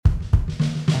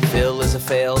Phil is a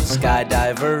failed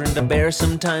skydiver, and a bear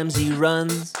sometimes he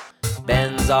runs.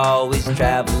 Ben's always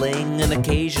traveling, an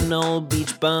occasional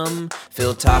beach bum.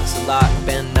 Phil talks a lot,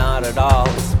 Ben not at all.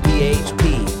 It's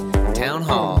PHP Town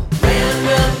Hall.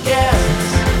 Random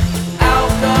guests,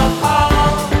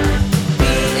 alcohol.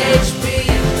 PHP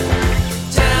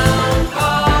Town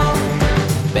Hall.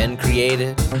 Ben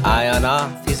created Ion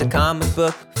Off, he's a comic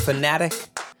book fanatic.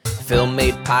 Phil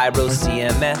made Pyro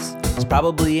CMS, he's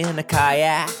probably in a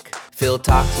kayak. Phil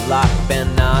talks a lot,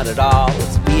 Ben not at all.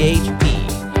 It's PHP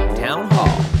Town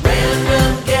Hall.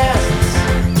 Random guests,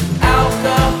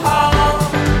 alcohol.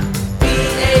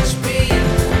 PHP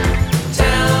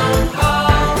Town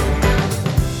Hall.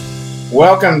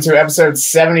 Welcome to episode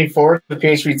 74 of the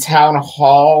PHP Town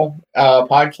Hall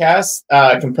podcast,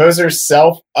 Composer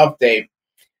Self-Update.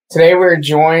 Today we're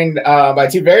joined by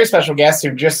two very special guests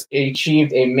who've just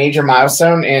achieved a major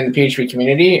milestone in the PHP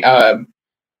community.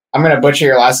 I'm going to butcher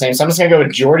your last name, so I'm just going to go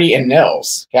with Jordy and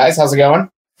Nils. Guys, how's it going?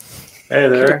 Hey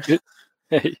there.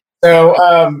 Hey.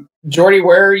 So, Jordy,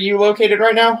 where are you located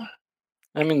right now?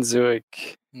 I'm in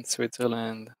Zurich, in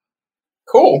Switzerland.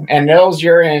 Cool. And Nils,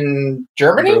 you're in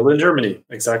Germany? Berlin, Germany.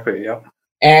 Exactly, yeah.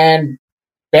 And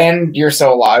Ben, you're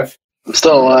still alive. I'm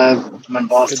still alive. I'm in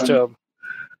Boston. Good job.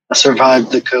 I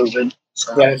survived the COVID.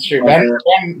 So Yeah, that's true.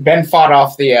 Okay. Ben fought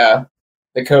off the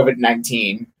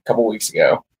COVID-19 a couple weeks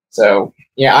ago. So,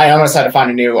 yeah, I almost had to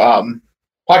find a new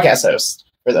podcast host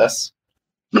for this.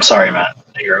 I'm sorry, Matt.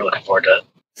 You're looking forward to it.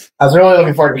 I was really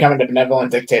looking forward to becoming the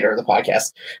benevolent dictator of the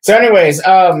podcast. So anyways,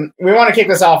 we want to kick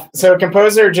this off. So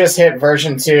Composer just hit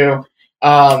version 2.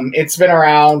 It's been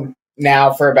around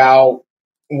now for about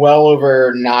well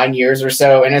over 9 years or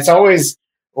so, and it's always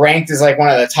ranked as like one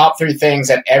of the top 3 things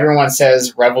that everyone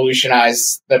says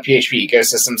revolutionized the PHP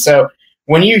ecosystem. So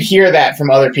when you hear that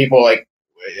from other people, like,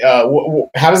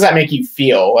 how does that make you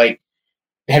feel? Like,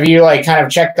 have you like kind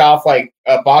of checked off like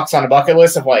a box on a bucket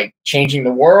list of like changing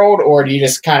the world, or do you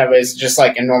just kind of is just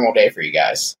like a normal day for you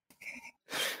guys?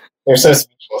 They're so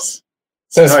speechless.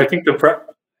 So No, I think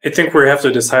we have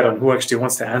to decide on who actually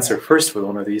wants to answer first with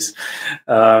one of these.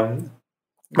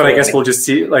 But I guess we'll just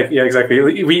see. Like, yeah,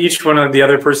 exactly. We each one of the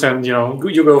other person. You know,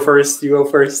 you go first.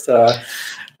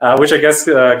 Which I guess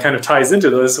kind of ties into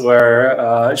this,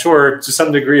 where sure, to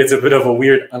some degree, it's a bit of a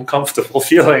weird, uncomfortable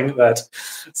feeling that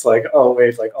it's like, oh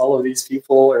wait, like all of these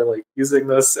people are like using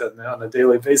this and on a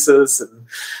daily basis, and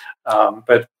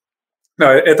but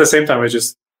no, at the same time,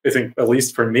 I think at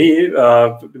least for me,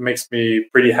 it makes me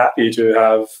pretty happy to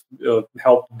have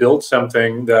helped build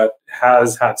something that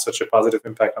has had such a positive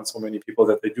impact on so many people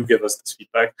that they do give us this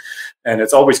feedback, and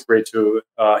it's always great to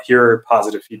hear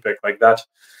positive feedback like that.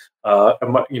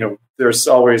 There's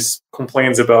always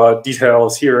complaints about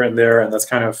details here and there, and that's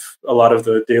kind of a lot of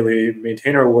the daily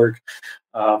maintainer work.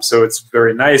 So it's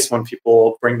very nice when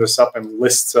people bring this up and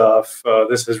list stuff.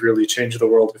 This has really changed the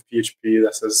world of PHP.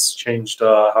 This has changed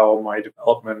how my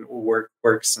development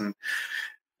works. And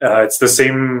it's the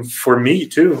same for me,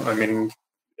 too. I mean,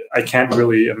 I can't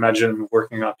really imagine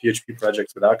working on PHP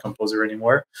projects without Composer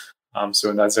anymore.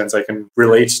 So in that sense, I can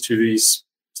relate to these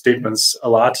statements a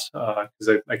lot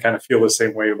because I kind of feel the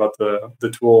same way about the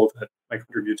tool that I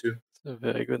contribute to. That's a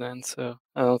very good answer.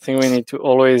 I don't think we need to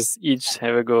always each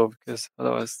have a go, because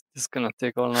otherwise it's going to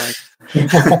take all night.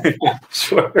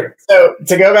 Sure. So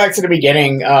to go back to the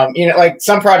beginning, like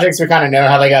some projects we kind of know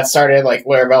how they got started, like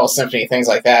Laravel, Symfony, things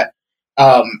like that.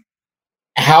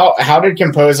 How did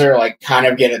Composer like kind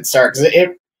of get its start? Because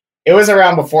it was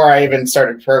around before I even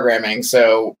started programming,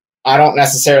 so I don't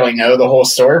necessarily know the whole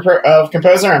story of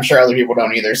Composer. I'm sure other people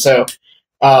don't either. So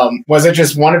was it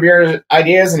just one of your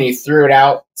ideas and you threw it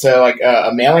out to like a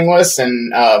mailing list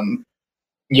and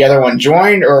the other one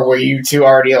joined, or were you two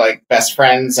already like best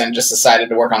friends and just decided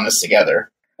to work on this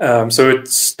together? So it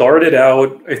started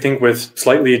out, I think, with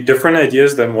slightly different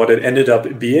ideas than what it ended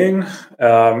up being.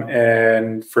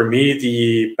 And for me,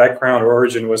 the background or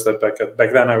origin was that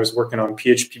back then I was working on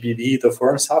PHPBB, the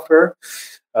forum software.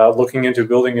 Looking into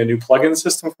building a new plugin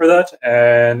system for that,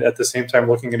 and at the same time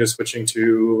looking into switching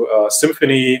to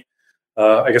Symfony,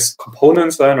 I guess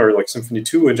components then, or like Symfony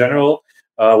 2 in general,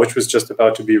 which was just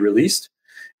about to be released.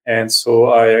 And so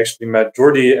I actually met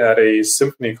Jordy at a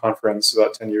Symfony conference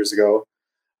about 10 years ago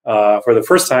for the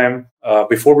first time,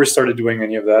 before we started doing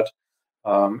any of that.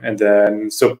 And then,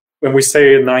 so when we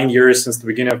say 9 years since the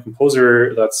beginning of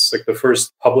Composer, that's like the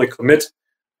first public commit,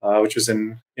 which was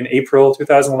in April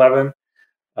 2011.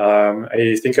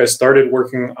 I think I started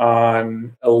working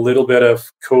on a little bit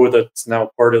of code that's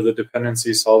now part of the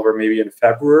dependency solver maybe in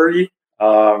February,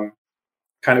 kind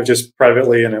of just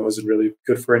privately, and it wasn't really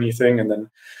good for anything. And then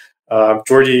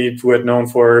Jordi, who had known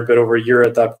for a bit over a year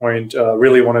at that point,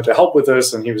 really wanted to help with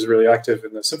this, and he was really active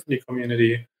in the Symfony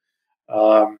community.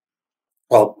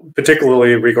 Well,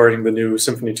 particularly regarding the new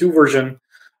Symfony 2 version.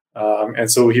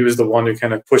 And so he was the one who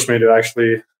kind of pushed me to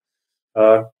actually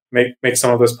make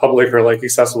some of this public or like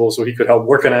accessible so he could help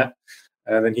work on it.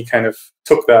 And then he kind of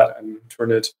took that and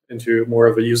turned it into more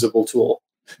of a usable tool.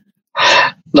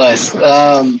 Nice.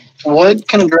 What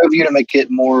kind of drove you to make it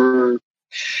more,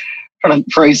 trying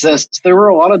to phrase this, there were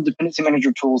a lot of dependency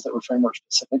manager tools that were framework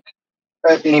specific.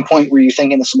 At any point, were you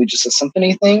thinking this will be just a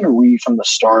Symfony thing, or were you from the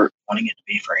start wanting it to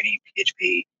be for any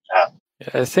PHP app?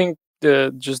 Yeah, I think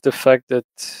just the fact that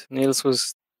Niels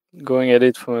was going at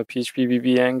it from a PHP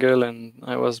BB angle and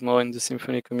I was more in the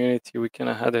Symfony community, we kind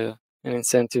of had an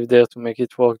incentive there to make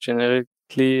it work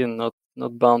generically and not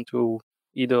bound to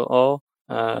either or.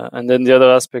 And then the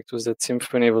other aspect was that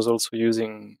Symfony was also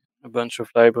using a bunch of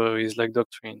libraries like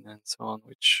Doctrine and so on,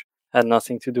 which had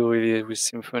nothing to do really with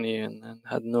Symfony and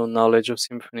had no knowledge of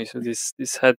Symfony. So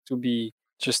this had to be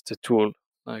just a tool,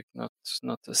 like not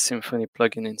a Symfony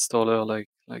plugin installer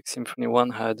like Symfony 1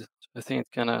 had. I think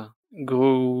it kind of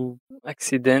grew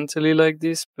accidentally like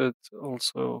this, but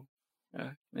also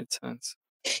made sense.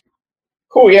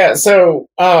 Cool. Yeah. So,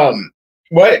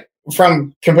 what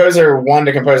from Composer 1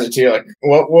 to Composer 2? Like,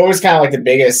 what was kind of like the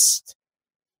biggest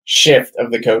shift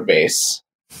of the code base?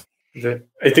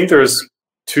 I think there's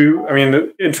two. I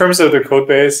mean, in terms of the code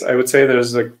base, I would say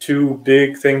there's like two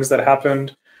big things that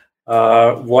happened.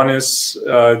 One is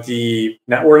the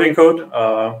networking code,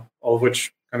 all of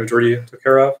which kind of Jordi took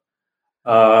care of.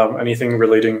 Anything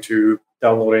relating to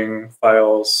downloading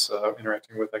files,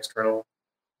 interacting with external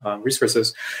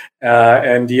resources.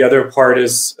 And the other part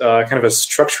is kind of a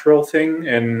structural thing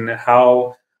in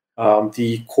how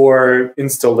the core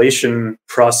installation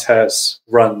process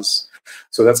runs.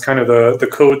 So that's kind of the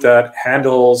code that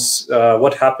handles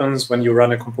what happens when you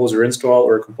run a Composer install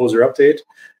or a Composer update,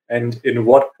 and in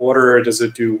what order does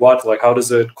it do what? Like, how does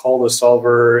it call the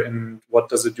solver, and what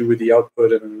does it do with the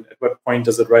output, and at what point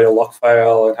does it write a log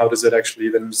file, and how does it actually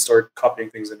then start copying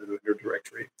things into the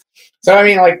directory? So, I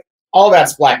mean, like, all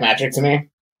that's black magic to me.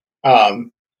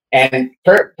 And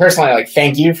personally, like,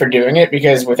 thank you for doing it,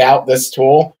 because without this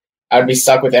tool, I would be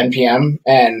stuck with NPM,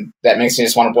 and that makes me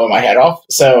just want to blow my head off.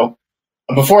 So,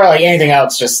 before like anything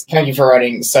else, just thank you for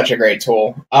writing such a great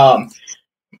tool.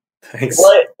 Thanks.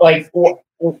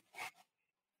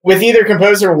 With either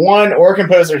Composer 1 or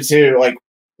Composer 2, like,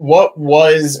 what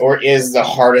was or is the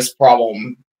hardest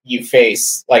problem you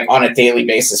face, like, on a daily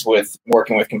basis with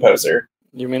working with Composer?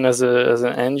 You mean as an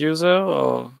end user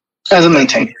or As a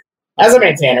maintainer? As a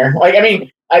maintainer, like, I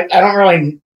mean, I don't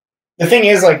really. The thing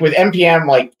is, like, with NPM,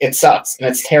 like, it sucks and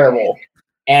it's terrible,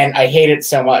 and I hate it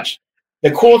so much. The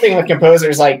cool thing with Composer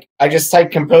is, like, I just type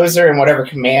Composer and whatever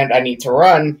command I need to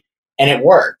run, and it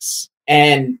works.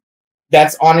 And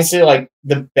that's honestly, like,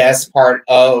 the best part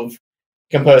of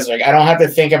Composer. Like, I don't have to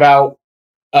think about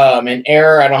an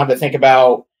error. I don't have to think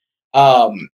about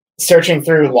searching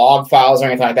through log files or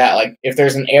anything like that. Like, if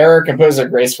there's an error, Composer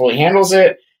gracefully handles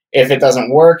it. If it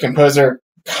doesn't work, Composer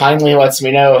kindly lets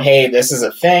me know, hey, this is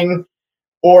a thing.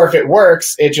 Or if it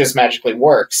works, it just magically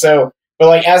works. So, but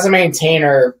like, as a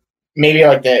maintainer, maybe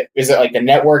like is it like the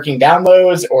networking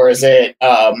downloads, or is it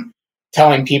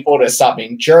telling people to stop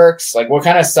being jerks? Like, what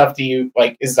kind of stuff do you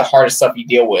like is the hardest stuff you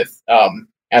deal with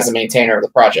as a maintainer of the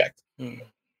project?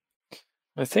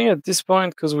 I think at this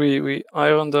point, because we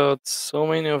ironed out so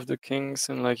many of the kinks,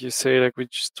 and like you say, like, we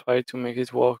just try to make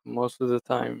it work most of the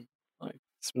time, like,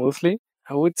 smoothly.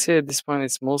 I would say at this point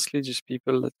it's mostly just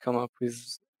people that come up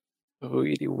with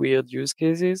really weird use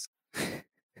cases.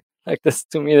 Like, that's,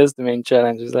 to me, that's the main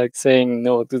challenge, is like saying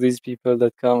no to these people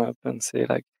that come up and say,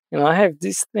 like, you know, I have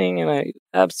this thing and I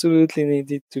absolutely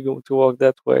need it to go to work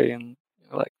that way, and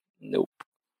you're like, nope,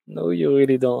 no, you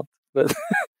really don't. But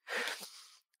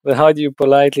but how do you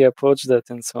politely approach that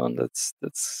and so on? That's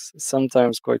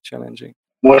sometimes quite challenging.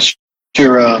 What's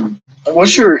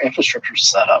your infrastructure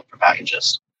setup for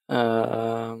packages?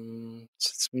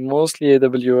 It's mostly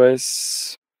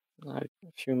AWS, like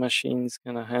a few machines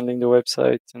kind of handling the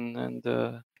website and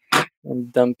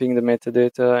dumping the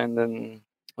metadata, and then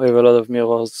we have a lot of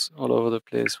mirrors all over the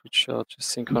place, which are just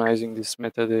synchronizing this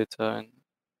metadata,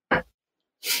 and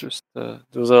just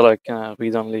those are like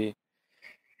read-only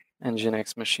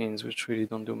Nginx machines, which really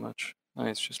don't do much.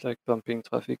 It's just like pumping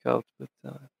traffic out. But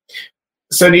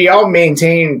so, do y'all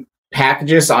maintain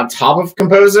packages on top of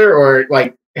Composer, or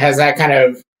like has that kind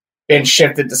of been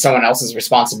shifted to someone else's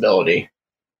responsibility?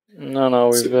 No,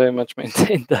 we very much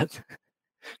maintain that.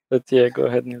 But yeah, go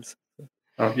ahead, Niels.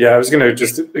 I was going to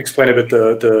just explain a bit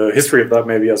the history of that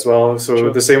maybe as well.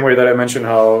 So the same way that I mentioned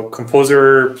how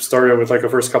Composer started with like a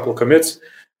first couple of commits,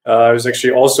 I was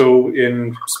actually also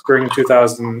in spring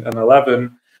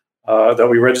 2011 that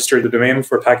we registered the domain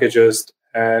for Packagist,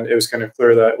 and it was kind of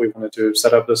clear that we wanted to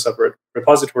set up a separate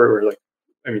repository, or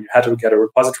you had to get a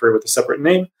repository with a separate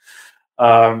name.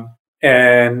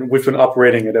 And we've been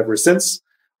operating it ever since.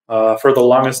 For the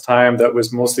longest time, that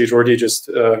was mostly Jordi just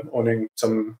owning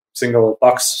some single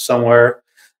box somewhere,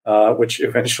 which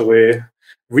eventually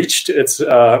reached its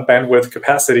bandwidth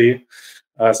capacity.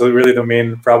 So really the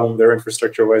main problem there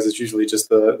infrastructure-wise is usually just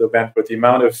the bandwidth, the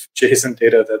amount of JSON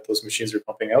data that those machines are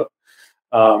pumping out.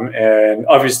 And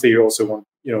obviously you also want,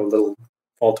 little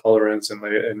fault tolerance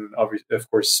and obviously, of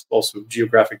course, also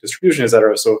geographic distribution,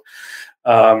 etc. So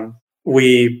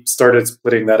we started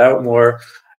splitting that out more.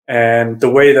 And the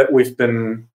way that we've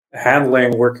been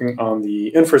working on the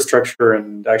infrastructure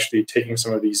and actually taking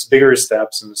some of these bigger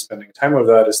steps and spending time with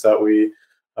that is that we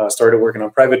started working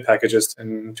on Private Packagist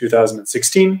in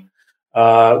 2016,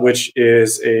 which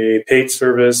is a paid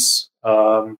service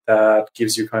that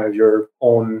gives you kind of your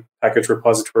own package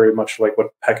repository, much like what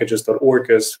Packagist.org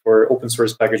is for open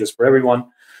source packages for everyone.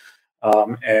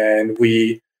 And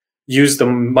we use the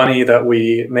money that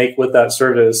we make with that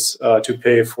service to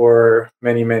pay for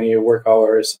many, many work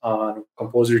hours on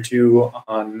Composer 2,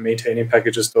 on maintaining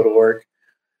Packagist.org,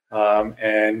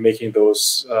 and making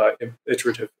those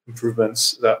iterative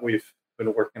improvements that we've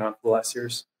been working on for the last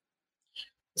years.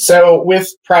 So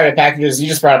with Private Packages, you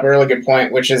just brought up a really good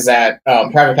point, which is that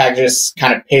Private Packages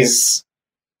kind of pays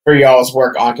for y'all's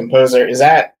work on Composer. Is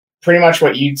that pretty much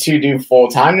what you two do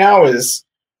full-time now, is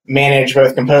manage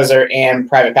both Composer and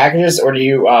Private Packages, or do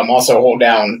you also hold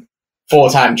down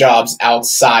full-time jobs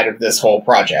outside of this whole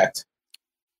project?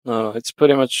 No, it's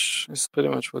pretty much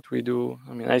what we do.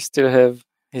 I mean, I still have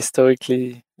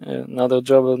historically another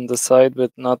job on the side,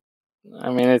 but not. I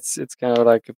mean, it's kind of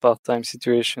like a part-time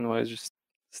situation where I just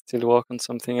still work on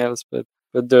something else. But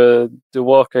the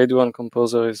work I do on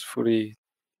Composer is fully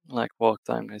like work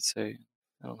time. Let's say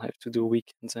I don't have to do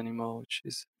weekends anymore, which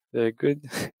is very good.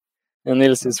 And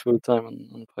Niels is full time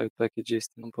on Private Packagist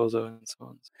and Composer and so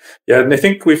on. Yeah, and I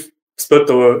think we've split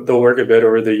the work a bit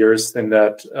over the years in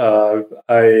that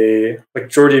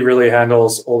Jordi really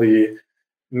handles all the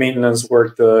maintenance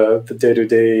work, the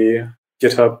day-to-day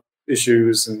GitHub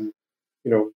issues, and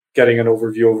getting an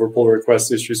overview over pull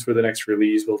request issues for the next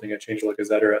release, building a changelog,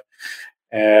 etc.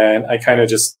 And I kind of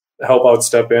just help out,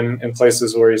 step in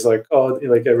places where he's like, oh, I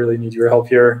really need your help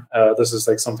here. This is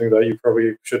something that you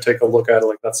probably should take a look at.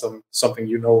 That's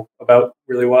something about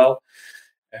really well.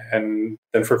 And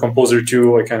then for Composer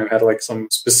 2, I kind of had some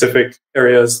specific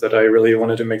areas that I really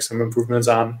wanted to make some improvements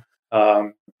on.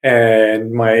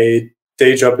 And my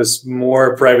day job is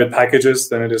more Private Packages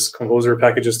than it is Composer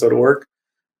Packagist.org.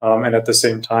 And at the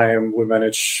same time, we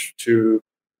manage to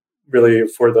really,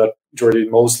 for that, Jordi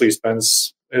mostly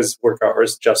spends his work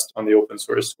hours just on the open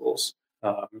source tools.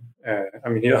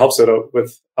 He helps it out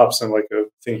with ups and a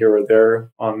thing here or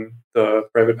there on the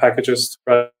Private Packages.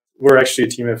 But we're actually a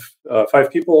team of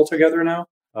 5 people altogether now.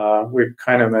 We've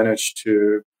kind of managed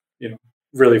to,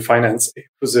 really finance a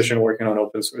position working on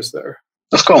open source there.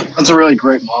 That's cool. That's a really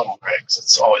great model, right? Because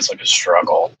it's always a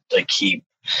struggle to keep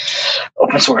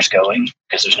open source going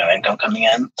because there's no income coming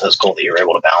in. So it's cool that you're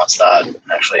able to balance that and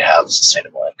actually have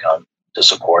sustainable income to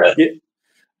support it.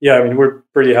 Yeah, we're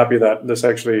pretty happy that this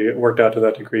actually worked out to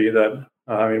that degree. That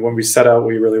when we set out,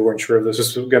 we really weren't sure if this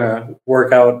was going to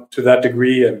work out to that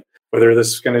degree, and whether this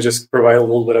is going to just provide a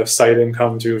little bit of side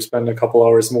income to spend a couple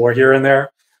hours more here and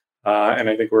there. And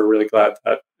I think we're really glad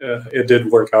that it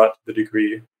did work out to the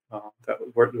degree that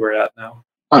we're at now.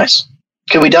 Nice.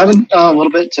 Can we dive in a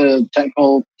little bit to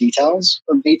technical details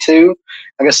of V2?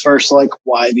 I guess first,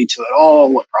 why V2 at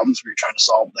all? What problems were you trying to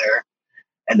solve there?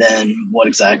 And then what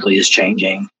exactly is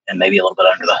changing, and maybe a little bit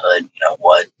under the hood,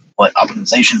 what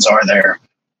optimizations are there?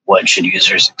 What should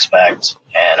users expect?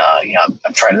 And,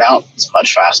 I've tried it out. It's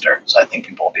much faster. So I think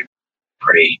people will be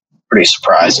pretty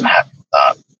surprised and happy with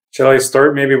that. Shall I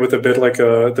start maybe with a bit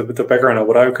the background of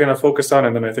what I kind of focused on,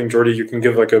 and then I think Jordi, you can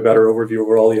give a better overview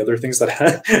over all the other things that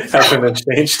happened and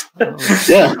changed.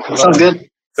 Yeah, sounds good.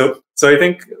 So I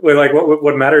think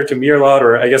what mattered to me a lot,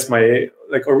 or I guess my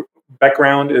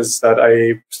background is that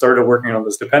I started working on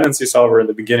this dependency solver in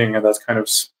the beginning, and that's kind of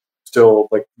still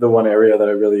the one area that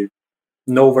I really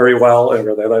know very well and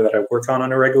really that I work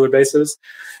on a regular basis.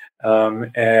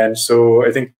 And so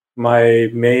I think my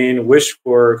main wish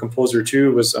for Composer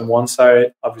 2 was, on one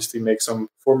side, obviously make some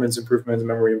performance improvements,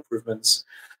 memory improvements,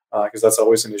 because that's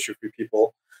always an issue for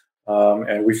people.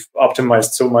 And we've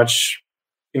optimized so much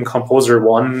in Composer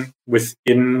 1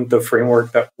 within the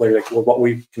framework that like what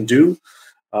we can do,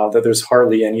 that there's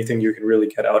hardly anything you can really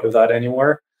get out of that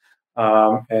anymore.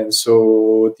 And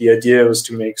so the idea was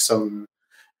to make some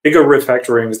bigger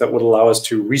refactorings that would allow us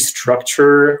to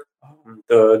restructure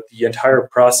the entire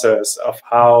process of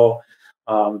how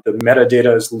the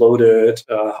metadata is loaded,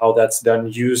 how that's then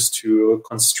used to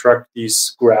construct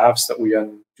these graphs that we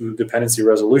then do dependency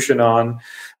resolution on,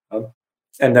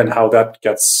 and then how that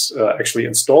gets actually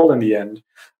installed in the end,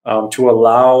 to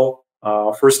allow,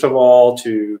 first of all,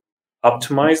 to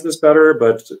optimize this better,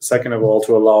 but second of all,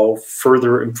 to allow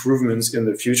further improvements in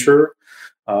the future.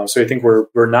 So I think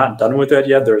we're not done with that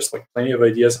yet. There's like plenty of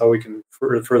ideas how we can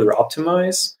further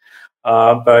optimize.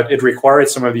 But it required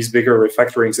some of these bigger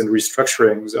refactorings and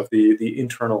restructurings of the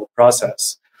internal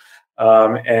process.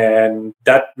 And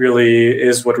that really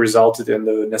is what resulted in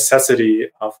the necessity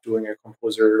of doing a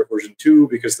Composer version 2,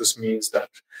 because this means that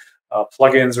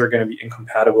plugins are going to be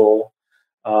incompatible.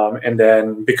 And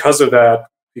then because of that,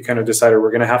 we kind of decided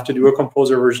we're going to have to do a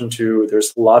Composer version 2.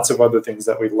 There's lots of other things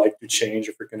that we'd like to change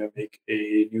if we're going to make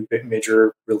a new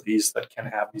major release that can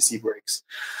have these breaks,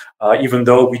 even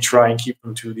though we try and keep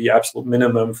them to the absolute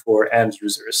minimum for end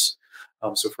users.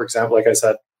 So for example, like I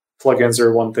said, plugins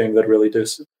are one thing that really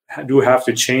do have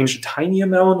to change a tiny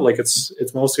amount. Like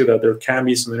it's mostly that there can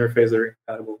be some interfaces that are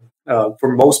incompatible.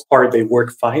 For most part, they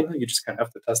work fine. You just kind of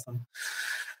have to test them.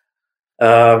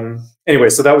 Anyway,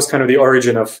 so that was kind of the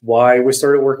origin of why we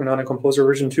started working on a Composer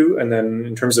version 2. And then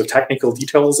in terms of technical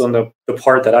details on the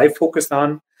part that I focused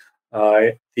on,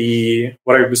 what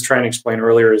I was trying to explain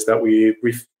earlier is that we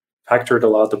refactored a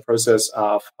lot of the process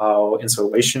of how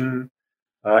installation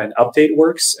and update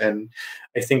works. And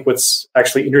I think what's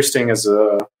actually interesting as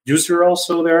a user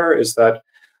also there is that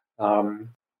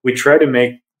we try to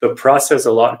make the process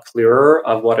a lot clearer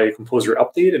of what a Composer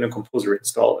update and a Composer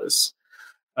install is.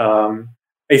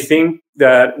 I think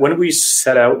that when we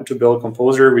set out to build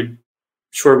Composer, we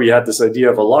had this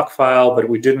idea of a lock file, but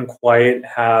we didn't quite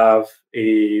have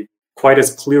quite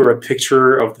as clear a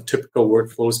picture of the typical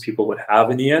workflows people would have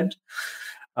in the end.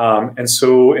 And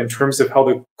so in terms of how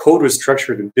the code was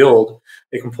structured and built,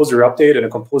 a Composer update and a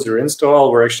Composer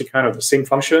install were actually kind of the same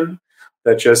function,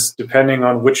 that just depending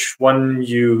on which one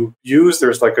you use,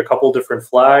 there's like a couple different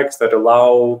flags that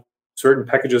allow certain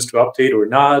packages to update or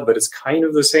not, but it's kind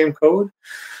of the same code.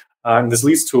 And this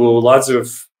leads to lots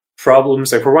of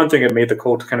problems. Like for one thing, it made the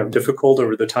code kind of difficult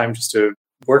over the time just to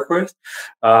work with,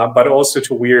 but also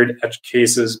to weird edge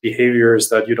cases, behaviors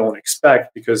that you don't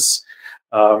expect, because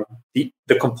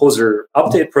the Composer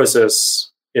update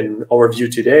process in our view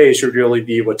today should really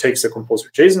be what takes the Composer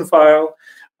JSON file,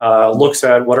 looks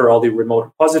at what are all the remote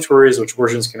repositories, which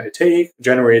versions can I take,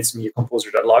 generates me a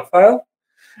composer.log file.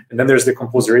 And then there's the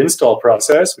Composer install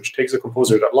process, which takes a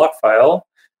composer.log file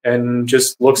and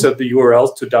just looks at the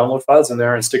URLs to download files in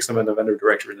there and sticks them in the vendor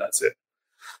directory, and that's it.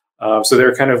 So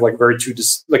they're kind of like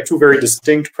two very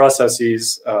distinct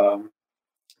processes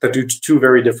that do two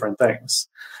very different things.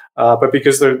 But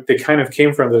because they kind of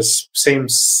came from this same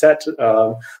set,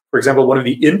 for example, one of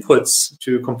the inputs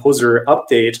to Composer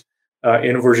update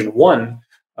in version 1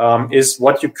 is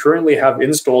what you currently have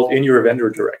installed in your vendor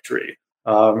directory.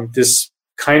 This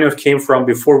kind of came from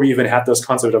before we even had this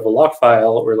concept of a log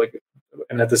file,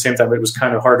 and at the same time, it was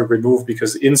kind of hard to remove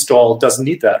because install doesn't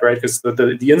need that, right? Because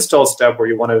the install step where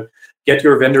you want to get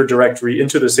your vendor directory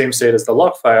into the same state as the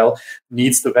log file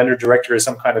needs the vendor directory as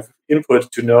some kind of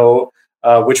input to know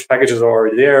which packages are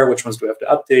already there, which ones do we have to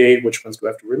update, which ones do we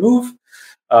have to remove.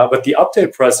 But the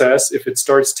update process, if it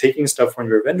starts taking stuff from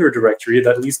your vendor directory,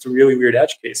 that leads to really weird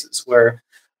edge cases where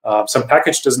some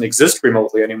package doesn't exist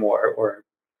remotely anymore, or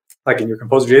like in your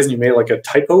Composer JSON, you made like a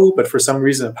typo, but for some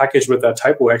reason a package with that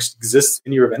typo actually exists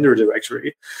in your vendor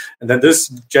directory. And then this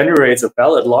generates a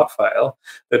valid log file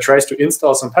that tries to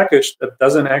install some package that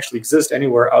doesn't actually exist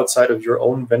anywhere outside of your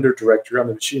own vendor directory on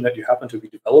the machine that you happen to be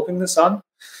developing this on.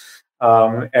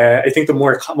 And I think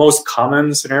the most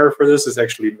common scenario for this is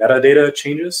actually metadata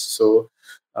changes. So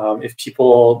if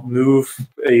people move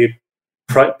a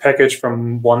package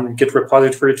from one Git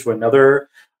repository to another,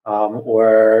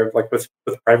 or like with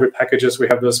private packages, we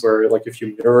have this where like if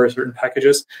you mirror certain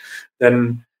packages,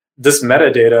 then this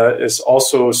metadata is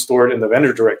also stored in the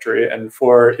vendor directory. And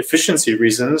for efficiency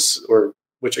reasons, or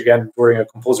which again, during a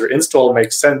Composer install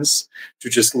makes sense to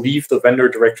just leave the vendor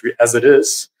directory as it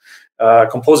is,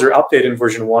 Composer update in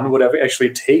version 1 would have actually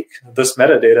take this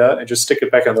metadata and just stick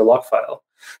it back in the log file.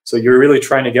 So you're really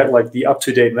trying to get like the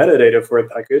up-to-date metadata for a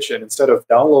package, and instead of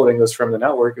downloading this from the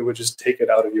network, it would just take it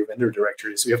out of your vendor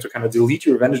directory. So you have to kind of delete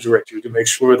your vendor directory to make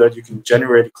sure that you can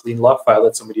generate a clean log file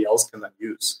that somebody else can then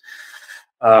use.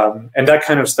 And that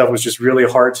kind of stuff was just really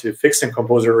hard to fix in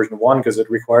Composer version 1 because it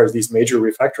requires these major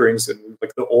refactorings and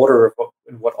like the order of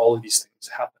what all of these things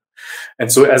happen.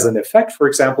 And so as an effect, for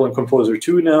example, in Composer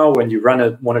 2 now, when you run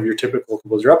one of your typical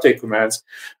Composer update commands,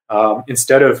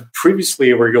 instead of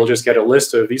previously where you'll just get a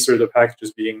list of these are the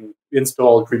packages being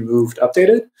installed, removed,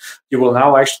 updated, you will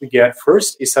now actually get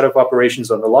first a set of operations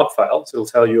on the log file. So it'll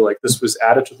tell you like this was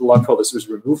added to the log file, this was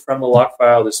removed from the log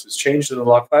file, this was changed in the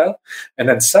log file. And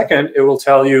then second, it will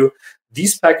tell you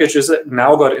these packages that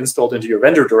now got installed into your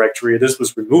vendor directory, this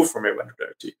was removed from your vendor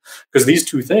directory. Because these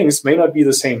two things may not be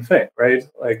the same thing, right?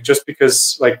 Like just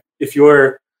because like if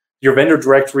your vendor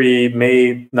directory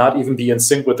may not even be in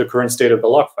sync with the current state of the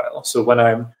log file. So when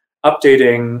I'm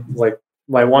updating like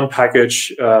my one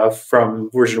package from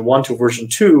version 1 to version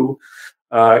 2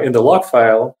 in the log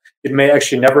file, it may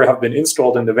actually never have been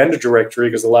installed in the vendor directory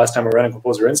because the last time I ran a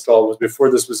Composer install was before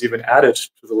this was even added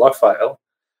to the log file.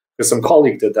 Because some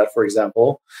colleague did that, for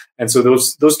example. And so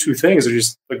those two things are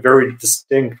just like very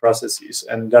distinct processes.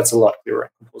 And that's a lot clearer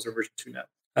in Composer version 2 now.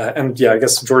 And yeah, I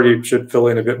guess Jordi should fill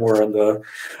in a bit more on the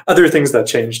other things that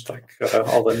changed, like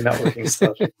all the networking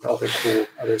stuff, and all the cool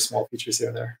other small features here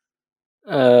and there.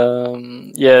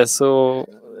 Yeah, so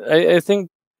I think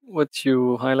what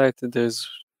you highlighted is,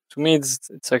 to me,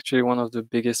 it's actually one of the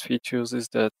biggest features is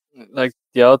that like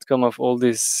the outcome of all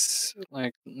this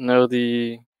like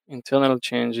nerdy internal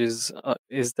changes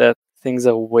is that things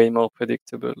are way more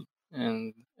predictable,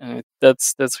 and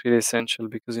that's really essential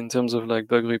because in terms of like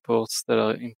bug reports that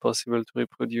are impossible to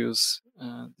reproduce,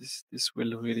 this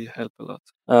will really help a lot.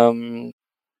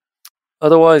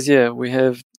 Otherwise, yeah, we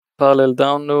have parallel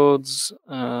downloads,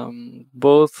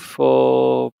 both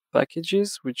for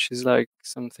packages, which is like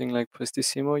something like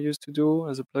Prestissimo used to do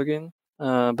as a plugin,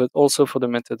 but also for the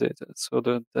metadata. So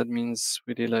that means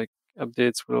really like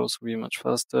updates will also be much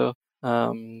faster.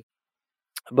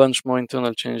 A bunch more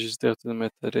internal changes there to the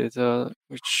metadata,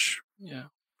 which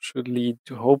should lead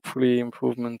to hopefully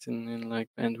improvement in like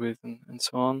bandwidth and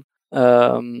so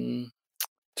on.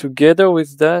 Together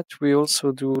with that, we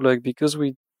also do like, because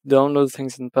we download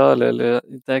things in parallel,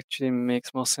 it actually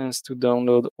makes more sense to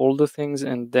download all the things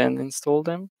and then install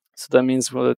them. So that means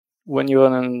that when you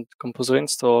run a Composer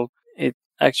install, it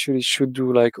actually should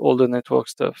do like all the network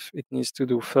stuff it needs to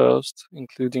do first,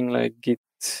 including like Git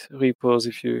repos.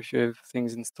 If you have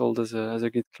things installed as a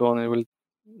Git clone, it will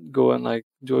go and like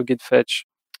do a Git fetch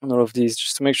and all of these,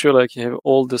 just to make sure like you have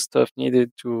all the stuff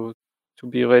needed to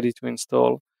be ready to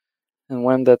install. And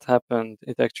when that happened,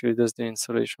 it actually does the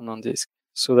installation on disk.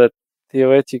 So that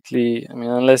theoretically, I mean,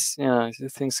 unless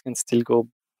things can still go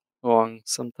wrong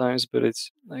sometimes, but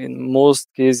it's in most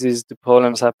cases the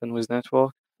problems happen with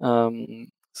network.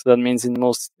 So that means in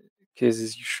most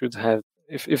cases you should have,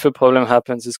 if a problem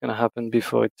happens, it's going to happen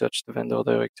before it touched the vendor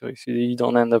directory. So you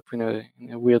don't end up in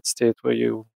a weird state where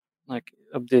you like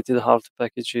updated half the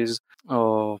packages,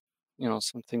 or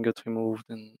something got removed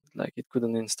and like it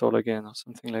couldn't install again or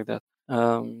something like that.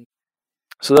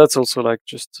 So that's also like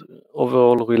just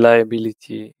overall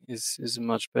reliability is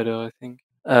much better, I think.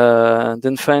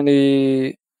 Then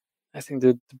finally, I think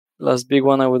the last big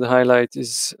one I would highlight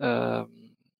is error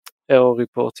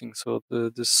reporting. So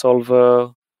the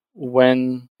solver,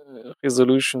 when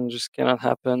resolution just cannot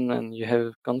happen and you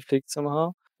have conflict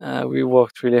somehow, we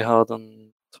worked really hard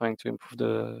on trying to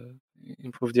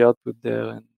improve the output there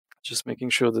and just making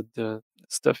sure that the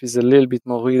stuff is a little bit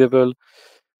more readable,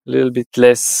 a little bit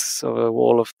less of a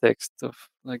wall of text of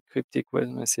like cryptic web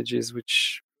messages,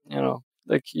 which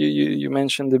like you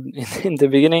mentioned in the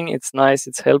beginning, it's nice,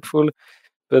 it's helpful,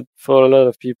 but for a lot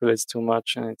of people it's too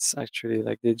much, and it's actually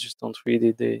like they just don't read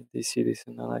it. They see this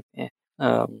and they're like,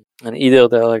 and either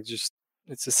they're like, just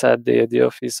it's a sad day at the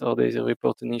office, or they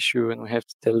report an issue and we have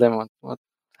to tell them what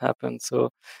happened. So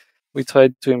we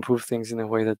tried to improve things in a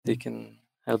way that they can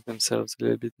help themselves a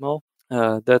little bit more.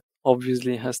 That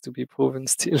obviously has to be proven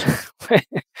still,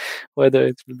 whether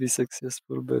it will be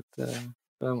successful, but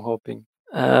I'm hoping.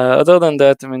 Other than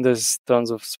that, I mean, there's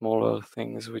tons of smaller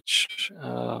things, which,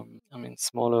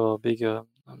 smaller or bigger,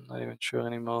 I'm not even sure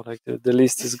anymore. Like the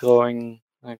list is growing,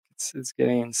 like it's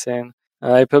getting insane.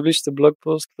 I published a blog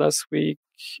post last week.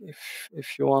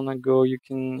 If you wanna go, you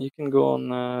can go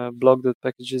on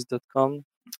blog.packages.com.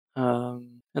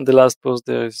 And the last post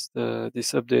there is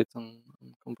this update on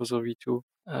Composer v2.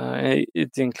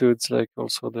 It includes like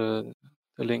also the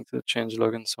link to the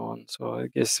changelog and so on. So I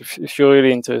guess if you're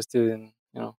really interested in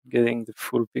getting the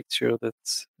full picture,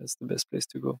 that's the best place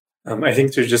to go. I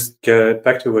think to just get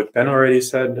back to what Ben already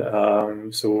said,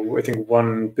 so I think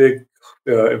one big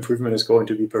improvement is going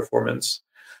to be performance.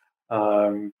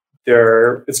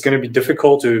 It's going to be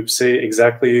difficult to say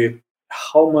exactly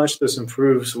how much this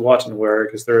improves what and where,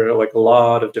 because there are like a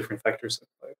lot of different factors at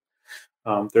play.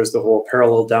 There's the whole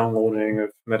parallel downloading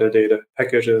of metadata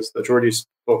packages that Jordi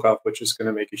spoke of, which is going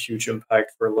to make a huge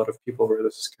impact for a lot of people where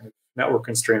this is kind of network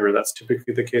constrained, where that's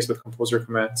typically the case with composer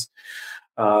commands.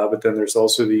 But then there's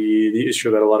also the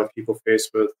issue that a lot of people face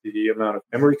with the amount of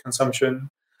memory consumption.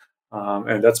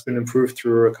 And that's been improved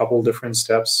through a couple different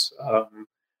steps.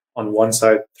 On one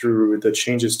side, through the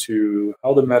changes to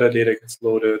how the metadata gets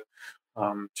loaded,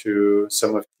 to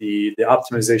some of the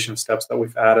optimization steps that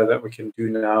we've added that we can do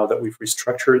now that we've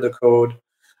restructured the code,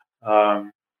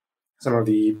 some of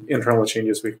the internal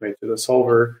changes we've made to the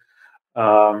solver.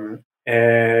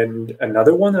 And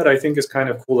another one that I think is kind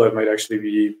of cool that might actually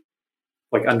be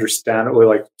like understandable,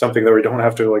 like something that we don't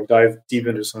have to like dive deep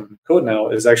into some code now,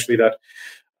 is actually that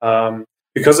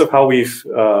because of how we've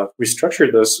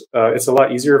restructured this, it's a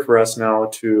lot easier for us now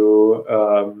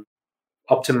to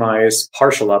optimize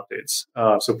partial updates.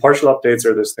 So partial updates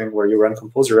are this thing where you run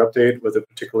composer update with a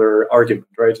particular argument,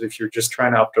 right? If you're just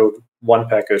trying to upload one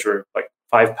package or like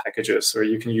 5 packages, or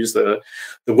you can use the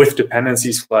with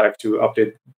dependencies flag to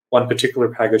update one particular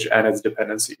package and its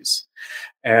dependencies.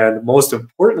 And most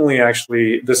importantly,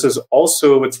 actually, this is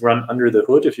also what's run under the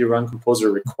hood if you run composer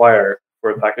require for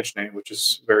a package name, which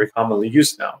is very commonly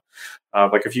used now.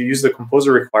 Like if you use the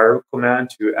composer require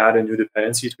command to add a new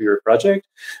dependency to your project,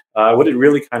 what it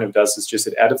really kind of does is just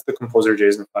it edits the composer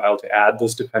JSON file to add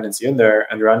this dependency in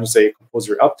there and runs a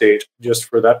composer update just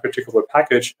for that particular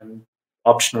package, and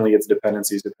optionally its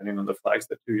dependencies depending on the flags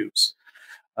that you use.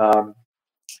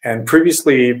 And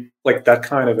previously, like that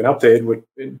kind of an update would,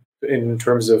 in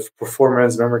terms of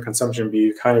performance, memory consumption,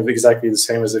 be kind of exactly the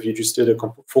same as if you just did a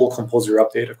full composer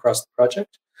update across the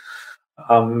project.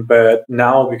 But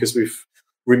now, because we've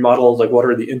remodeled like what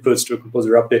are the inputs to a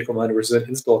composer update command versus an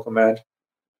install command,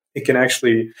 it can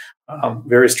actually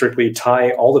very strictly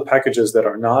tie all the packages that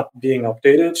are not being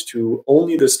updated to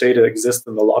only the state that exists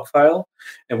in the log file,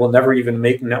 and will never even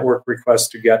make network requests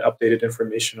to get updated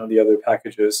information on the other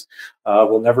packages.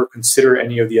 Will never consider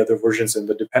any of the other versions in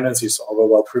the dependency solver,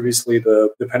 while previously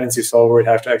the dependency solver would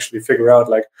have to actually figure out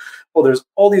like, oh, there's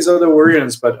all these other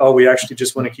versions, but oh, we actually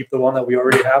just want to keep the one that we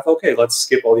already have. Okay, let's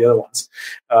skip all the other ones,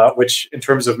 which in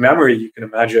terms of memory, you can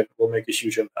imagine will make a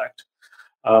huge impact.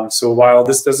 So while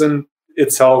this doesn't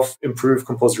itself improve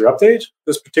composer update,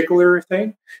 this particular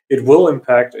thing, it will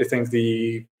impact, I think,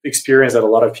 the experience that a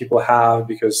lot of people have,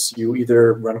 because you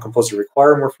either run composer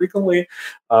require more frequently,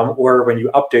 or when you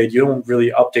update, you don't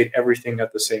really update everything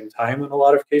at the same time in a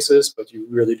lot of cases, but you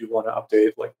really do want to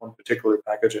update like one particular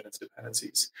package and its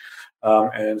dependencies.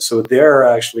 And so there,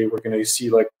 actually, we're going to see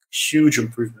like huge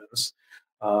improvements.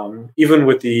 Even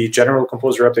with the general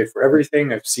composer update for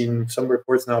everything, I've seen some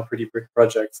reports now, pretty big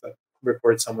projects that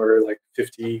report somewhere like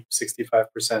 50,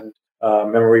 65%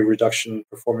 memory reduction,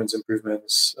 performance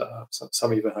improvements,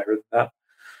 some even higher than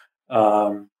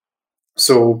that.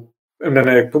 So, and then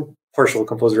a partial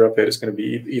composer update is going to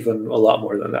be even a lot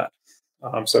more than that.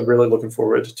 So I'm really looking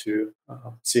forward to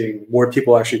seeing more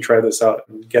people actually try this out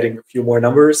and getting a few more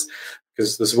numbers,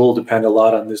 because this will depend a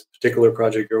lot on this particular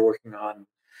project you're working on.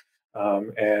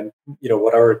 And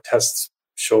what our tests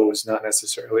show is not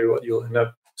necessarily what you'll end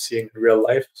up seeing in real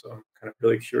life. So I'm kind of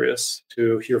really curious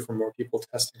to hear from more people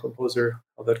testing Composer,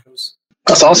 how that goes.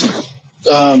 That's awesome.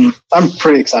 I'm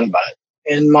pretty excited about it.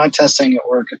 In my testing at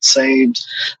work, it saved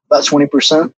about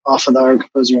 20% off of our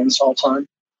Composer install time,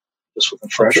 just with a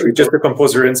fresh. Just the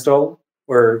Composer install,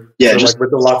 or yeah, just like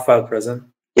with the log file present.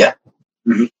 Yeah.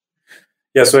 Mm-hmm.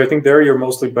 Yeah. So I think there you're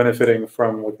mostly benefiting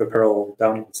from like the parallel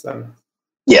downloads then.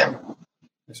 Yeah.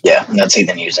 Yeah, and that's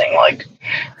even using like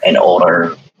an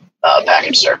older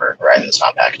package server, right? It's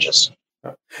not packages.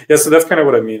 Yeah, so that's kind of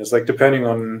what I mean. Is like depending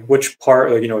on which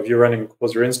part, like, if you're running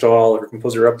Composer install or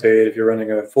Composer update, if you're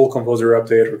running a full Composer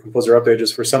update or Composer update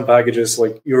just for some packages,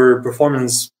 like your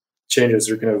performance changes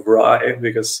are going to vary,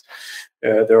 because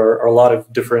there are a lot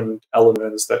of different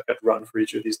elements that get run for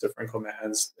each of these different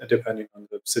commands, depending on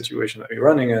the situation that you're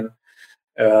running in.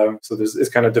 So it's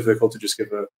kind of difficult to just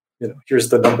give a, here's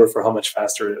the number for how much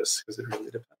faster it is, because it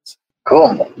really depends.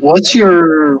 Cool. What's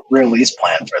your release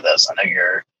plan for this? I know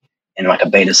you're in like a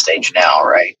beta stage now,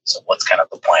 right? So what's kind of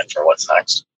the plan for what's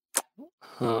next?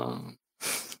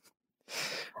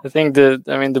 I think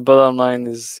the bottom line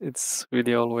is it's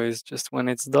really always just when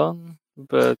it's done.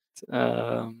 But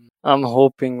I'm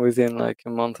hoping within like a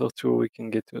month or two we can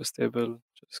get to a stable,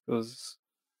 just because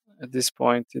at this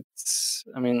point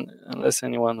unless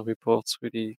anyone reports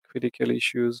really critical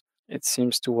issues, it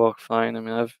seems to work fine.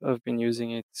 I've been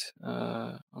using it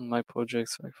on my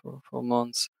projects like for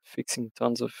months, fixing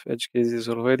tons of edge cases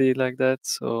already like that.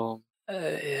 So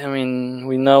I mean,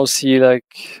 we now see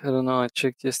like, I don't know, I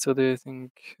checked yesterday, I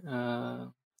think it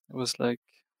was like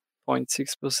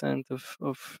 0.6%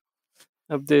 of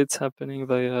updates happening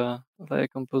via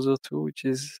Composer 2, which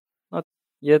is not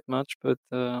yet much, but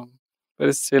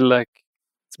it's still like,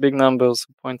 it's big numbers.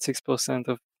 0.6%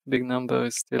 of big number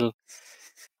is still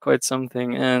quite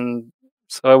something. And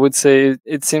so I would say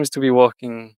it seems to be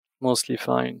working mostly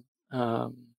fine,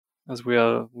 as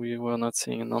we were not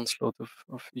seeing an onslaught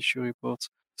of issue reports.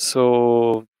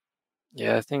 So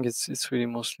yeah, I think it's really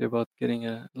mostly about getting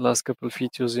a last couple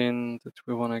features in that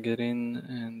we want to get in,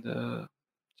 and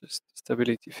just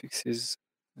stability fixes,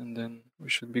 and then we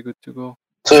should be good to go.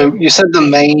 So you said the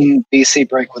main BC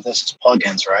break with this is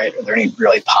plugins, right? Are there any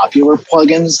really popular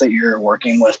plugins that you're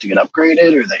working with to get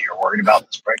upgraded, or that you're worried about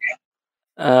this breaking?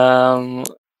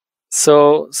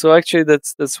 So actually,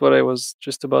 that's what I was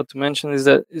just about to mention. Is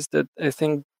that I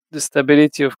think the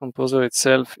stability of Composer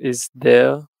itself is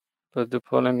there, but the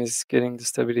problem is getting the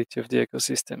stability of the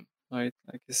ecosystem, right?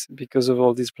 Like it's because of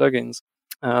all these plugins.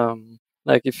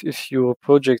 Like if your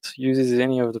project uses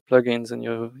any of the plugins and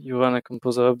you run a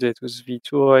Composer update with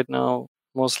V2 right now,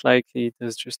 most likely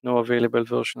there's just no available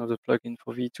version of the plugin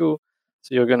for V2.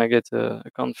 So you're gonna get a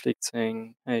conflict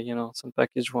saying, hey, some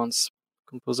package wants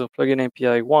Composer plugin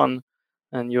API 1,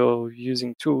 and you're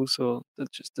using 2, so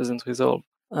that just doesn't resolve.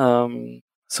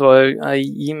 So I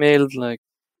emailed like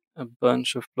a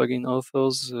bunch of plugin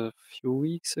authors a few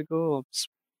weeks ago, or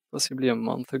possibly a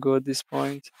month ago at this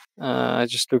point. I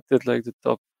just looked at like the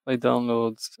top by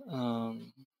downloads.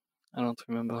 I don't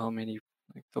remember how many,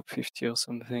 like top 50 or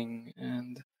something,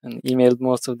 and emailed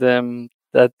most of them.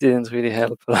 That didn't really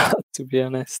help a lot, to be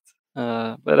honest.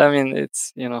 But I mean,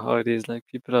 it's how it is. Like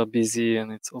people are busy,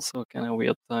 and it's also kind of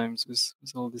weird times with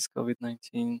all this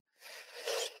COVID-19.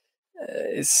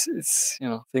 It's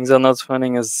things are not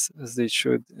running as they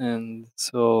should, and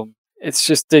so it's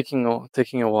just taking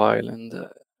a while. And I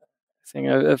think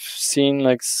I've seen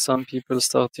like some people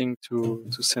starting to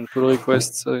send pull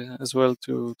requests as well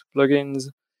to plugins.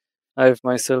 I've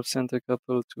myself sent a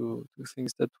couple to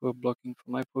things that were blocking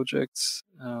for my projects,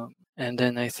 and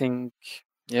then I think,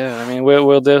 yeah, I mean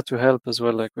we're there to help as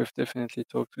well. Like we've definitely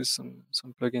talked with some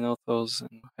plugin authors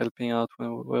and helping out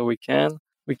where we can.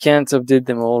 We can't update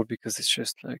them all because it's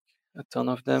just like a ton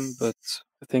of them, but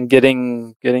I think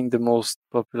getting the most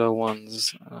popular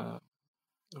ones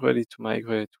ready to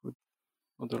migrate would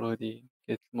already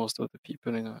get most of the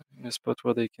people in a spot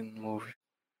where they can move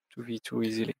to V2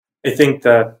 easily. I think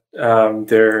that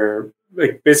they're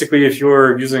like basically if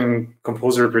you're using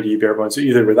Composer pretty bare bones,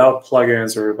 either without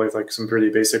plugins or with like some pretty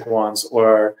basic ones,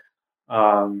 or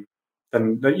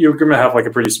then you're going to have like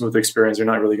a pretty smooth experience. You're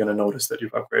not really going to notice that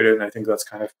you've upgraded. And I think that's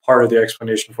kind of part of the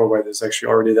explanation for why there's actually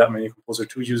already that many Composer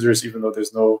 2 users, even though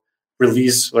there's no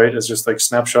release, right? It's just like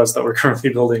snapshots that we're currently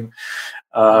building,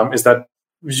 is that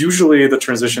usually the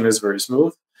transition is very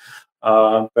smooth.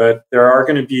 But there are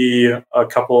going to be a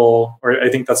couple, or I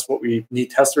think that's what we need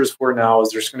testers for now,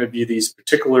 is there's going to be these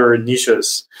particular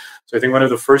niches. So I think one of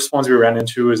the first ones we ran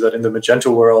into is that in the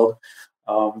Magento world,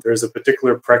 there's a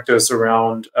particular practice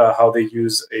around how they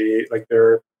use they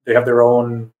have their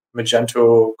own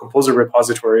Magento Composer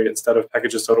repository instead of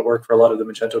packages.org for a lot of the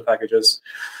Magento packages.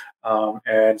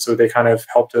 And so they kind of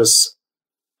helped us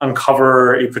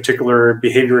uncover a particular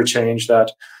behavior change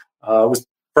that was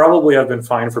probably have been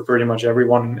fine for pretty much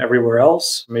everyone everywhere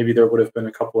else. Maybe there would have been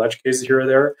a couple edge cases here or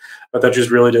there, but that just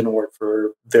really didn't work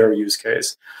for their use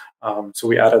case. So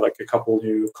we added like a couple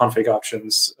new config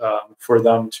options for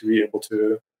them to be able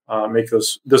to make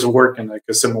this work in like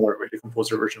a similar way to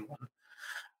Composer version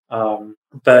 1.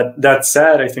 But that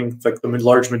said, I think like the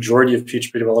large majority of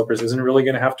PHP developers isn't really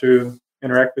going to have to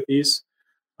interact with these.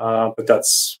 But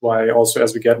that's why also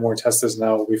as we get more testers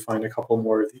now, we find a couple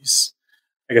more of these,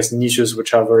 I guess, niches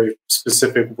which have very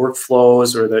specific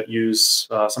workflows or that use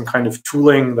some kind of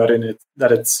tooling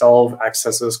that itself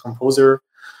accesses Composer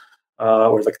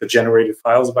or like the generated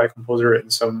files by Composer in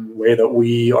some way that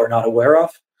we are not aware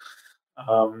of,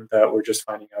 that we're just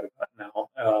finding out about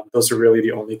now. Those are really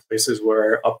the only places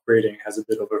where upgrading has a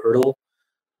bit of a hurdle.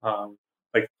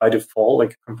 Like by default,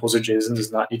 like Composer JSON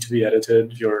does not need to be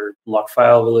edited. Your log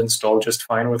file will install just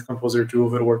fine with Composer 2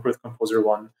 if it worked with Composer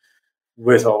 1.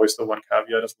 With always the one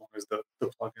caveat, as long as the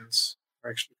plugins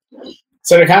are actually.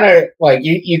 So to kind of like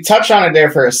you touched on it there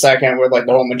for a second with like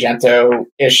the whole Magento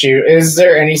issue. Is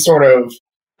there any sort of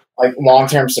like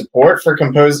long-term support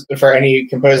for any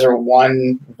Composer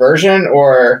 1 version,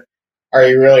 or are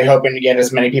you really hoping to get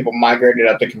as many people migrated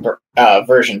up to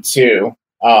version 2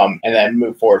 and then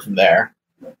move forward from there?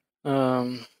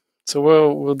 So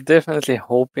we're definitely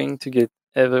hoping to get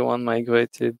everyone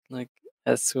migrated like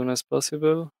as soon as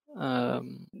possible.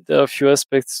 There are a few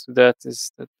aspects to that.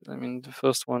 Is that, I mean, the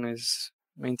first one is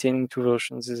maintaining two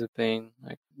versions is a pain,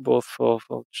 like both for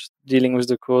just dealing with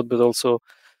the code, but also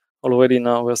already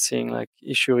now we're seeing like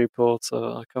issue reports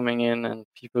are coming in and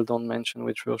people don't mention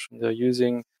which version they're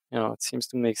using. It seems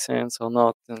to make sense or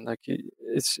not, and like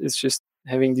it's just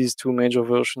having these two major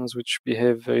versions which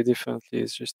behave very differently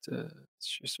is just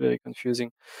it's just very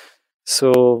confusing.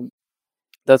 So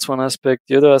that's one aspect.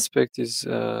 The other aspect is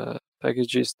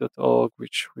packages.org,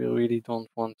 which we really don't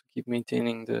want to keep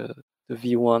maintaining the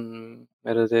v1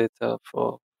 metadata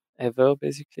forever,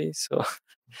 basically. So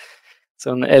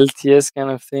so an LTS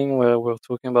kind of thing where we're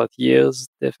talking about years,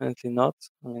 definitely not.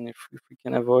 I mean, if we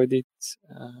can avoid it,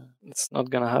 it's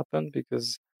not gonna happen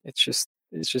because it's just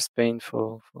pain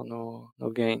for no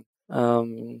gain.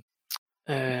 And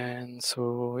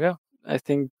so yeah, I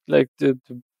think like the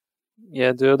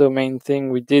other main thing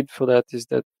we did for that is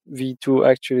that V2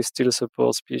 actually still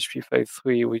supports PHP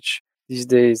 5.3, which these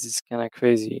days is kind of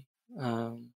crazy.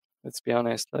 Let's be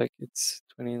honest, like it's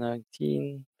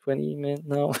 2019, 20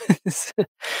 now.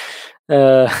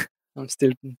 I'm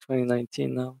still in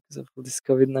 2019 now because of all this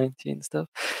COVID-19 stuff.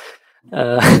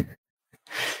 But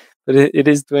it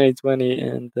is 2020,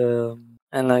 and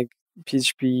like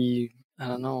PHP, I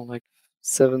don't know, like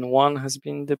 7.1 has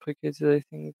been deprecated, I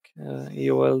think,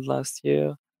 EOL last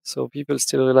year. So people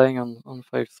still relying on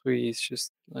 5.3 is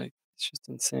just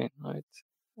insane, right?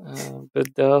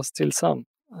 But there are still some.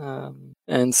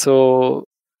 And so,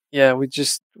 yeah, we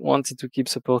just wanted to keep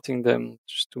supporting them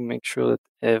just to make sure that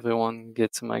everyone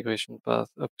gets a migration path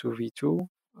up to V2,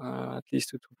 at least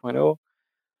to 2.0.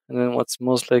 And then what's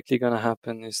most likely going to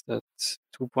happen is that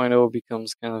 2.0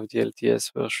 becomes kind of the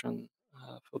LTS version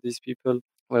for these people,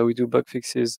 where we do bug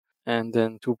fixes, and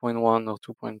then 2.1 or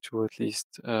 2.2 at least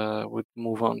would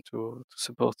move on to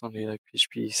support only like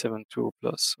PHP 7.2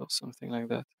 plus or something like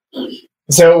that.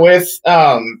 So with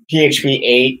PHP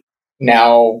 8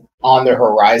 now on the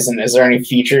horizon, is there any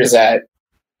features that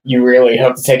you really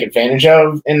hope to take advantage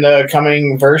of in the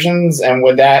coming versions? And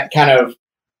would that kind of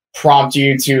prompt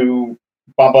you to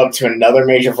bump up to another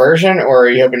major version, or are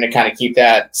you hoping to kind of keep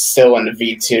that still in the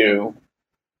V2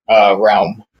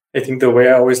 realm? I think the way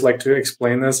I always like to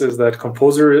explain this is that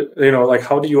Composer, like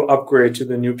how do you upgrade to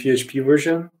the new PHP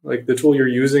version? Like the tool you're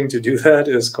using to do that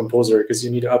is Composer, because you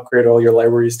need to upgrade all your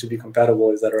libraries to be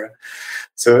compatible, etc.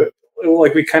 So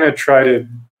like we kind of try to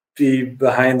be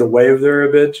behind the wave there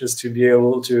a bit, just to be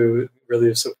able to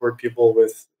really support people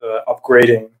with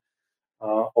upgrading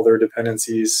all their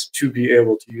dependencies to be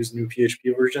able to use new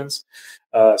PHP versions.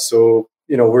 So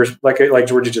we're like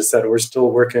Georgie just said, we're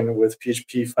still working with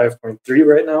PHP 5.3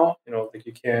 right now. Like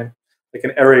you can't, like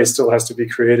an array still has to be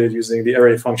created using the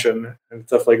array function and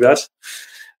stuff like that.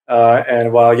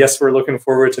 And while yes, we're looking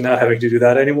forward to not having to do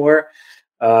that anymore,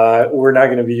 we're not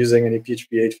going to be using any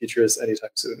PHP 8 features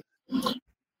anytime soon.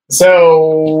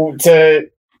 So to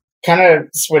kind of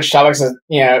switch topics,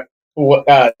 Taylor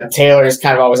is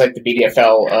kind of always like the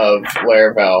BDFL of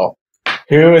Laravel.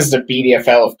 Who is the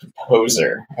BDFL of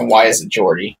Composer, and why is it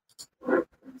Jordy?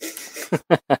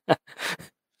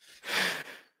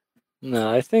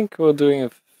 No, I think we're doing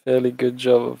a fairly good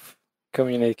job of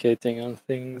communicating on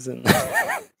things. And so,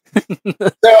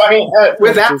 I mean,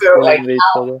 with that though, like,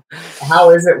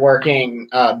 how is it working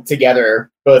together,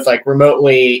 both like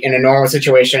remotely in a normal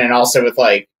situation, and also with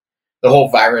like the whole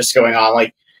virus going on?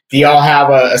 Like, do y'all have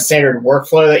a standard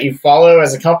workflow that you follow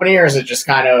as a company, or is it just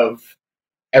kind of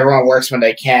everyone works when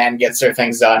they can, gets their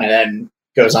things done, and then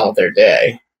goes on with their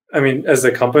day? I mean, as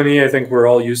a company, I think we're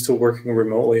all used to working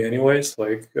remotely anyways.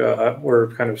 Like,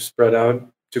 we're kind of spread out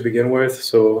to begin with.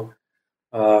 So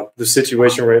the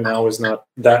situation right now is not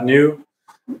that new.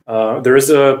 There is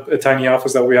a tiny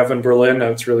office that we have in Berlin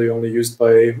that's really only used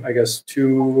by, I guess,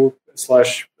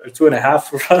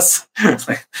 2.5 of us.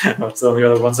 It's only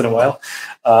other once in a while,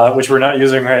 which we're not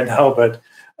using right now. But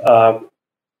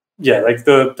yeah, like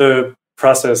the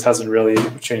process hasn't really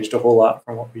changed a whole lot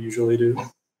from what we usually do.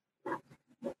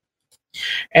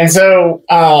 And so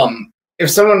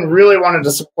if someone really wanted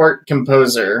to support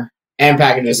Composer and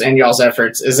packages and y'all's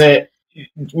efforts,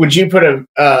 would you put a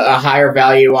higher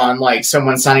value on like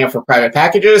someone signing up for private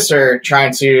packages, or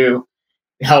trying to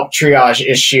help triage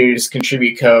issues,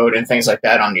 contribute code, and things like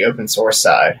that on the open source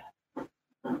side?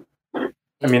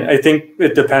 I mean, I think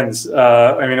it depends.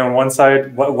 I mean, on one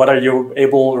side, what are you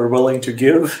able or willing to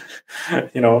give?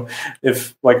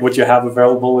 If like what you have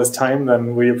available is time,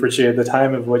 then we appreciate the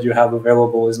time. If what you have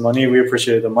available is money, we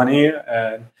appreciate the money.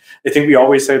 And I think we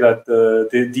always say that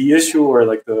the issue, or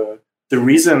like the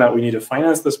reason that we need to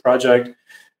finance this project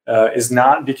is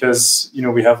not because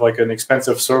we have like an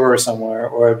expensive server somewhere,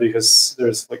 or because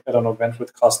there's like, I don't know,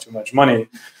 bandwidth costs too much money.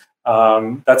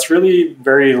 That's really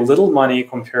very little money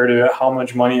compared to how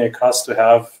much money it costs to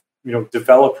have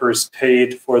developers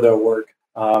paid for their work.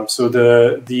 So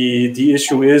the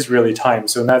issue is really time.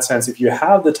 So in that sense, if you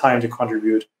have the time to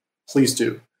contribute, please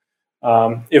do.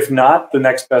 If not, the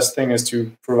next best thing is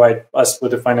to provide us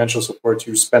with the financial support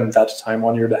to spend that time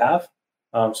on your behalf.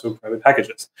 So private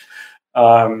packages.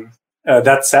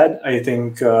 That said, I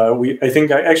think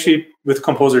actually with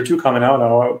Composer 2 coming out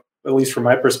now, at least from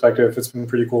my perspective, it's been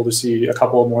pretty cool to see a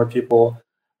couple more people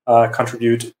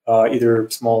contribute either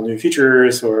small new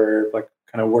features or like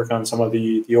kind of work on some of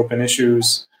the open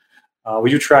issues.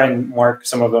 We do try and mark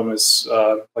some of them as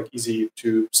like easy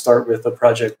to start with a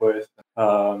project with.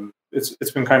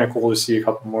 It's been kind of cool to see a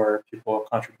couple more people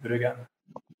contribute again.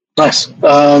 Nice.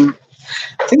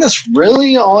 I think that's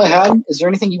really all I had. Is there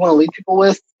anything you want to leave people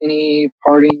with? Any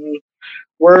parting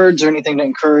words or anything to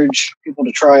encourage people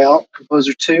to try out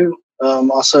Composer 2?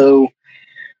 Also, are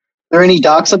there any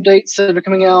docs updates that are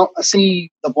coming out? I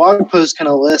see the blog post kind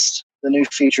of list the new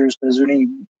features, but is there any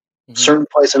certain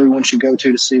place everyone should go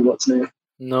to see what's new?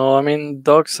 No, I mean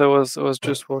docs. I was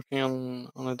just working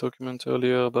on a document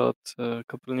earlier about a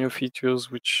couple of new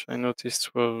features which I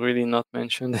noticed were really not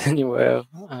mentioned anywhere.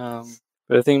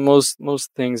 But I think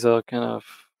most things are kind of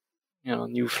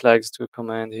new flags to a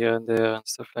command here and there and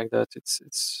stuff like that.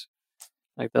 It's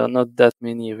like there are not that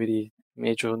many really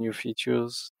major new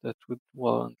features that would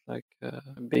warrant like a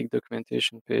big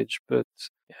documentation page. But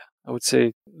yeah, I would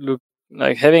say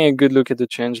having a good look at the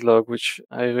changelog, which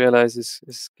I realize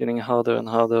is getting harder and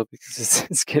harder because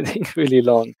it's getting really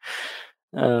long.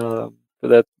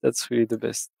 But that's really the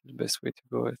best way to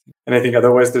go, I think. And I think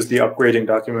otherwise there's the upgrading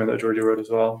document that Georgie wrote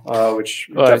as well, which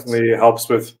definitely helps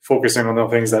with focusing on the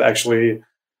things that actually,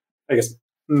 I guess,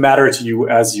 matter to you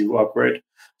as you upgrade.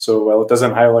 So while it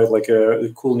doesn't highlight like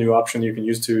a cool new option you can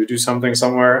use to do something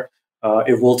somewhere,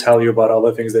 it will tell you about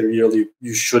other things that really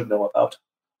you should know about,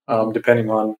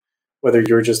 depending on whether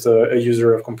you're just a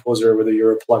user of Composer, whether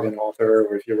you're a plugin author,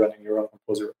 or if you're running your own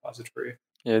Composer repository.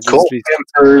 Yeah, cool.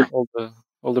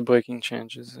 All the breaking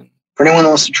changes. And for anyone who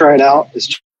wants to try it out,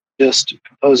 it's just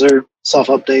Composer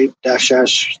self-update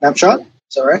 -- snapshot. Is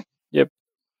that right? Yep.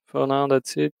 For now,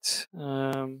 that's it.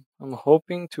 I'm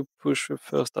hoping to push the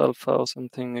first alpha or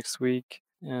something next week.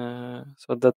 So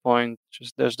at that point,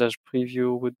 just --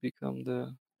 preview would become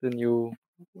the new,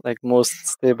 like, most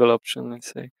stable option,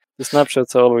 let's say. The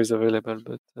snapshots are always available,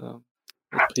 but the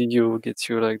preview gets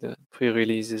you like the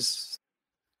pre-releases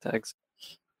tags.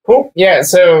 Cool. Yeah,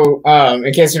 so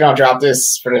in case we don't drop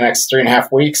this for the next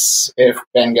 3.5 weeks, if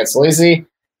Ben gets lazy,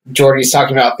 Jordy's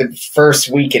talking about the first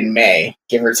week in May,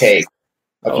 give or take.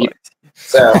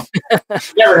 So you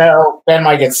never know. Ben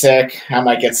might get sick. I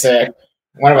might get sick.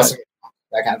 One of us,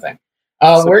 that kind of thing.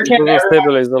 So where can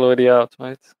Stable is already out,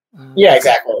 right? Yeah,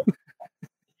 exactly.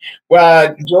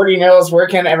 Well, Jordy knows, where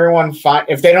can everyone find,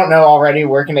 if they don't know already,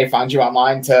 where can they find you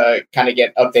online to kind of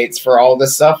get updates for all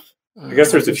this stuff? I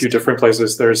guess there's a few different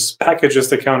places. There's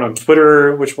Packagist account on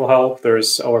Twitter, which will help.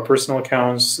 There's our personal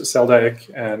accounts, Seldike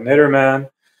and Netherman.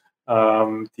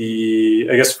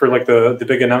 I guess for like the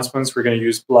big announcements, we're going to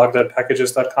use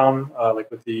blog.packagist.com, like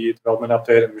with the development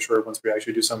update. I'm sure once we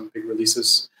actually do some big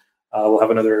releases, we'll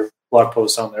have another blog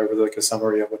post on there with like a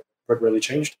summary of what really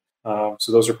changed. So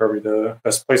those are probably the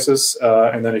best places.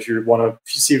 And then if you want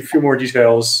to see a few more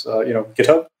details,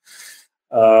 GitHub.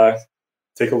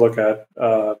 Take a look at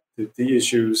the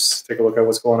issues, take a look at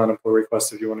what's going on in pull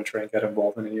requests if you want to try and get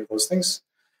involved in any of those things.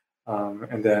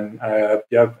 And then,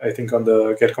 I think on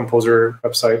the Get Composer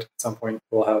website at some point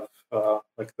we'll have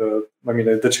the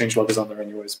changelog is on there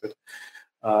anyways, but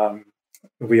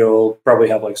we'll probably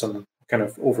have like some kind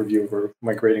of overview over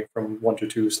migrating from 1 to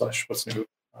 2 / what's new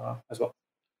as well.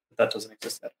 But that doesn't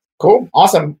exist yet. Cool.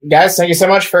 Awesome. Guys, thank you so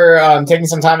much for taking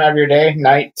some time out of your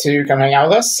night to come hang out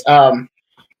with us.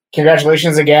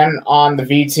 Congratulations again on the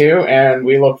V2, and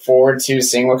we look forward to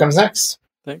seeing what comes next.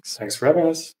 Thanks. Thanks for having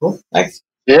us. Cool. Thanks.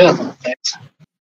 Yeah. Thanks.